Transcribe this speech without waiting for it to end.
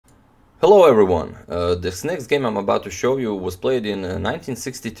Hello everyone, this next game I'm about to show you was played in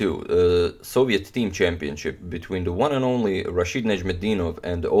 1962 Soviet team championship between the one and only Rashid Nezhmetdinov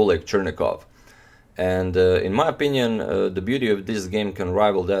and Oleg Chernikov. And in my opinion, the beauty of this game can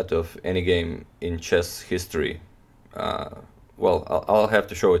rival that of any game in chess history. Well, I'll have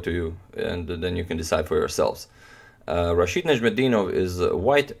to show it to you and then you can decide for yourselves. Rashid Nezhmetdinov is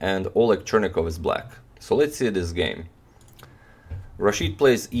white and Oleg Chernikov is black. So let's see this game. Rashid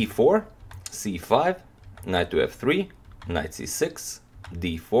plays e4, c5, knight to f3, knight c6,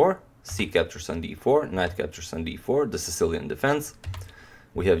 d4, c captures on d4, knight captures on d4, the Sicilian defense.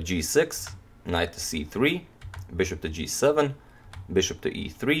 We have g6, knight to c3, bishop to g7, bishop to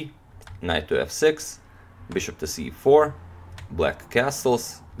e3, knight to f6, bishop to c4, black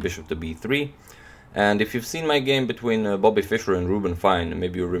castles, bishop to b3. And if you've seen my game between Bobby Fischer and Ruben Fine,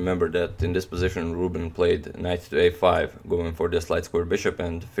 maybe you remember that in this position Ruben played knight to a5, going for this light square bishop,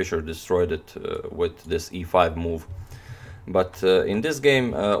 and Fischer destroyed it with this e5 move. But in this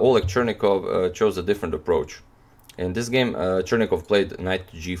game Oleg Chernikov chose a different approach. In this game Chernikov played knight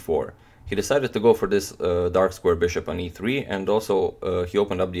to g4. He decided to go for this dark square bishop on e3, and also he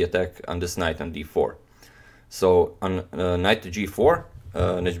opened up the attack on this knight on d4. So on knight to g4,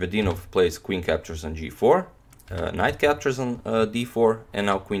 Nezhmetdinov plays queen captures on g4, knight captures on d4, and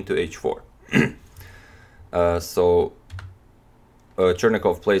now queen to h4. So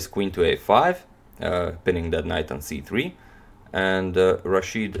Chernikov plays queen to a5, pinning that knight on c3, and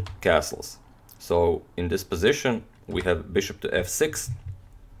Rashid castles. So in this position we have bishop to f6,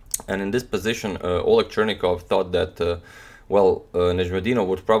 and in this position Oleg Chernikov thought that Nezhmetdinov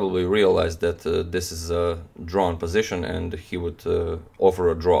would probably realize that this is a drawn position and he would offer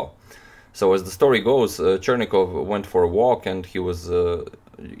a draw. So as the story goes, Chernikov went for a walk and he was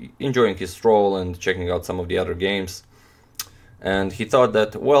enjoying his stroll and checking out some of the other games. And he thought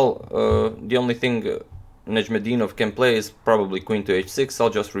that, the only thing Nezhmetdinov can play is probably queen to h6. I'll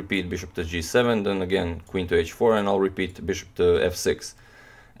just repeat bishop to g7, then again queen to h4, and I'll repeat bishop to f6.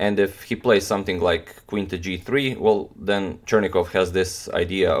 And if he plays something like queen to g3, well, then Chernikov has this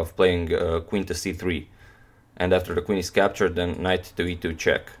idea of playing queen to c3. And after the queen is captured, then knight to e2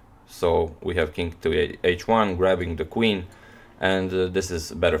 check. So we have king to h1, grabbing the queen. And this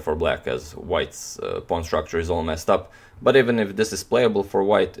is better for black, as white's pawn structure is all messed up. But even if this is playable for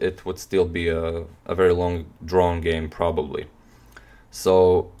white, it would still be a very long drawn game, probably.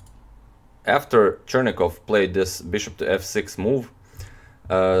 So after Chernikov played this bishop to f6 move,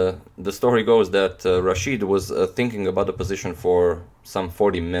 the story goes that Rashid was thinking about the position for some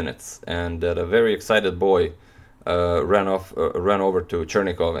 40 minutes, and that a very excited boy ran over to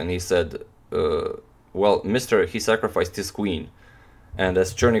Chernikov, and he said, well, mister, he sacrificed his queen. And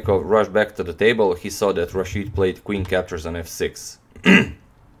as Chernikov rushed back to the table, he saw that Rashid played queen captures on f6.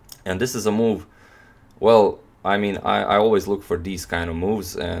 And this is a move, well, I mean, I always look for these kind of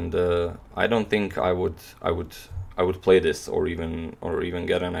moves, and I don't think I would play this or even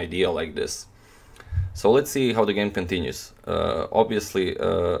get an idea like this. So let's see how the game continues. Obviously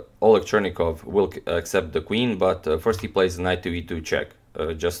Oleg Chernikov will accept the queen, but first he plays knight to e2 check,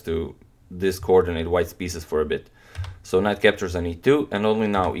 just to discoordinate white's pieces for a bit. So knight captures on e2, and only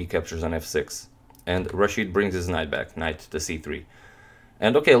now e captures on f6, and Rashid brings his knight back, knight to c3.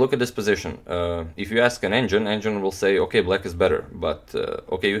 And okay, look at this position. If you ask an engine will say, okay, black is better. But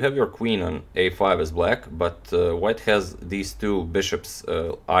okay, you have your queen on a5 as black, but white has these two bishops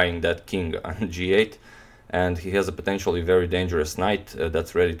eyeing that king on g8, and he has a potentially very dangerous knight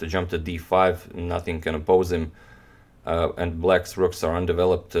that's ready to jump to d5. Nothing can oppose him, and black's rooks are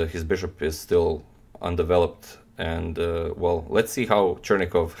undeveloped. His bishop is still undeveloped, and well, let's see how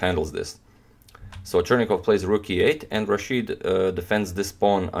Chernikov handles this. So Chernikov plays rook e8, and Rashid defends this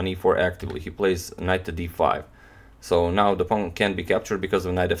pawn on e4 actively. He plays knight to d5. So now the pawn can't be captured because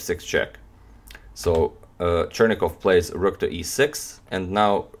of knight f6 check. So Chernikov plays rook to e6, and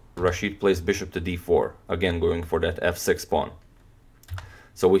now Rashid plays bishop to d4, again going for that f6 pawn.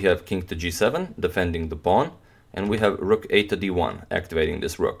 So we have king to g7, defending the pawn, and we have rook a to d1, activating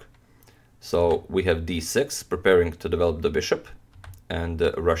this rook. So we have d6, preparing to develop the bishop, and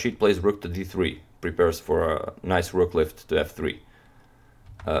Rashid plays rook to d3, prepares for a nice rook lift to f3.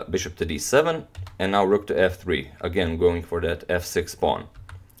 Bishop to d7, and now rook to f3, again going for that f6 pawn.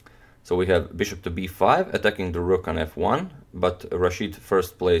 So we have bishop to b5, attacking the rook on f1, but Rashid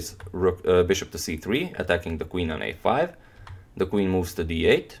first plays bishop to c3, attacking the queen on a5. The queen moves to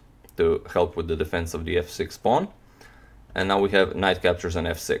d8 to help with the defense of the f6 pawn, and now we have knight captures on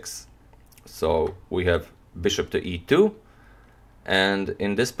f6. So we have bishop to e2, and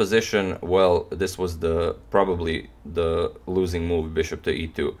in this position, well, this was probably the losing move, bishop to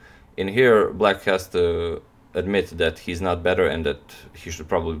e2. in here, black has to admit that he's not better and that he should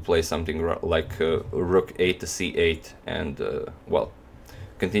probably play something like rook 8 to c8 and, well,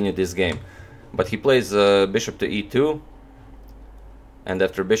 continue this game. But he plays bishop to e2, and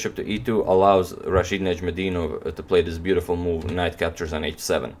after bishop to e2 allows Rashid Nezhmetdinov to play this beautiful move, knight captures on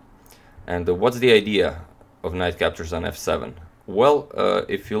h7. And what's the idea of knight captures on f7? Well,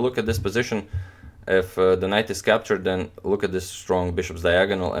 if you look at this position, if the knight is captured, then look at this strong bishop's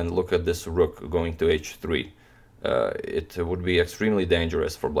diagonal and look at this rook going to h3. It would be extremely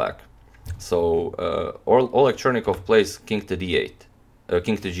dangerous for black. So Oleg Chernikov plays king to d8,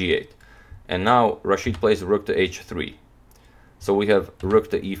 king to g8, and now Rashid plays rook to h3. So we have rook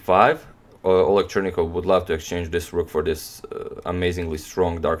to e5. Oleg Chernikov would love to exchange this rook for this amazingly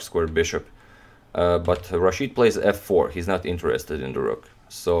strong dark square bishop, but Rashid plays f4. He's not interested in the rook.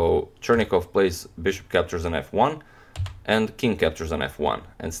 So Chernikov plays bishop captures on f1 and king captures on f1,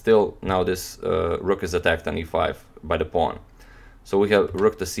 and still now this rook is attacked on e5 by the pawn. So we have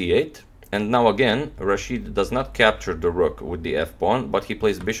rook to c8, and now again Rashid does not capture the rook with the f pawn, but he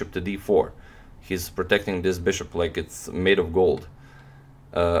plays bishop to d4. He's protecting this bishop like it's made of gold.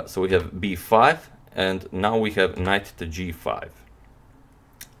 So we have b5, and now we have knight to g5.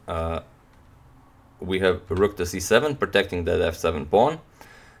 We have rook to c7, protecting that f7 pawn,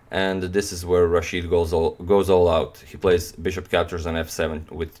 and this is where Rashid goes all out. He plays bishop captures on f7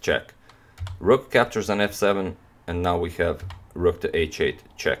 with check. Rook captures on f7, and now we have rook to h8,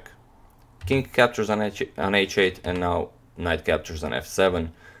 check. King captures on h8, and now knight captures on f7,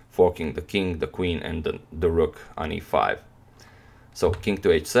 forking the king, the queen, and the rook on e5. So king to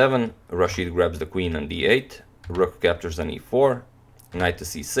h7, Rashid grabs the queen on d8, rook captures on e4, knight to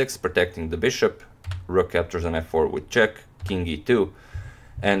c6, protecting the bishop, rook captures on f4 with check, king e2,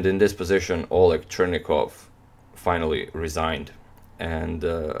 and in this position Oleg Chernikov finally resigned. And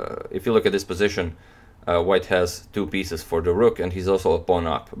if you look at this position, white has 2 pieces for the rook, and he's also a pawn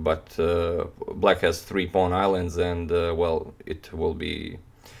up, but black has 3 pawn islands, and well, it will be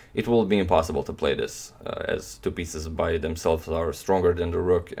impossible to play this, as 2 pieces by themselves are stronger than the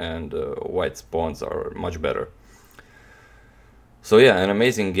rook, and white's pawns are much better. So yeah, an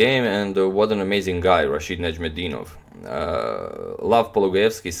amazing game, and what an amazing guy, Rashid Nezhmetdinov. Lev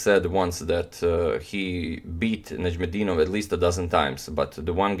Polugaevsky said once that he beat Nezhmetdinov at least a dozen times, but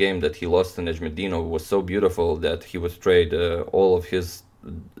the one game that he lost to Nezhmetdinov was so beautiful that he would trade all of his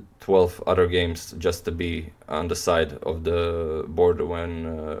 12 other games just to be on the side of the board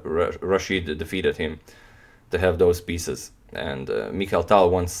when Rashid defeated him, to have those pieces. And Mikhail Tal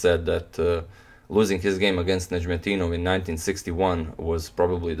once said that losing his game against Nezhmetdinov in 1961 was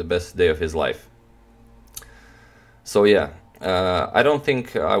probably the best day of his life. So yeah, I don't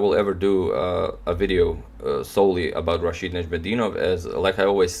think I will ever do a video solely about Rashid Nezhmetdinov, as like I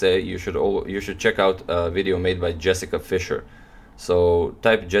always say, you should check out a video made by Jessica Fisher. So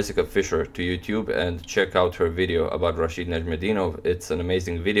type Jessica Fisher to YouTube and check out her video about Rashid Nezhmetdinov. It's an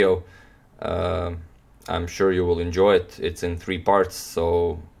amazing video. I'm sure you will enjoy it. It's in 3 parts,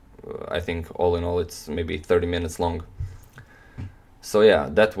 so I think all in all it's maybe 30 minutes long. So yeah,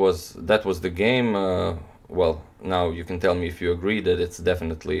 that was the game. Well, now you can tell me if you agree that it's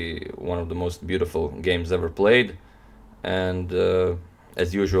definitely one of the most beautiful games ever played. And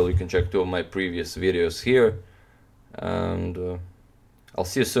as usual, you can check 2 of my previous videos here. And I'll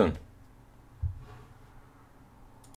see you soon.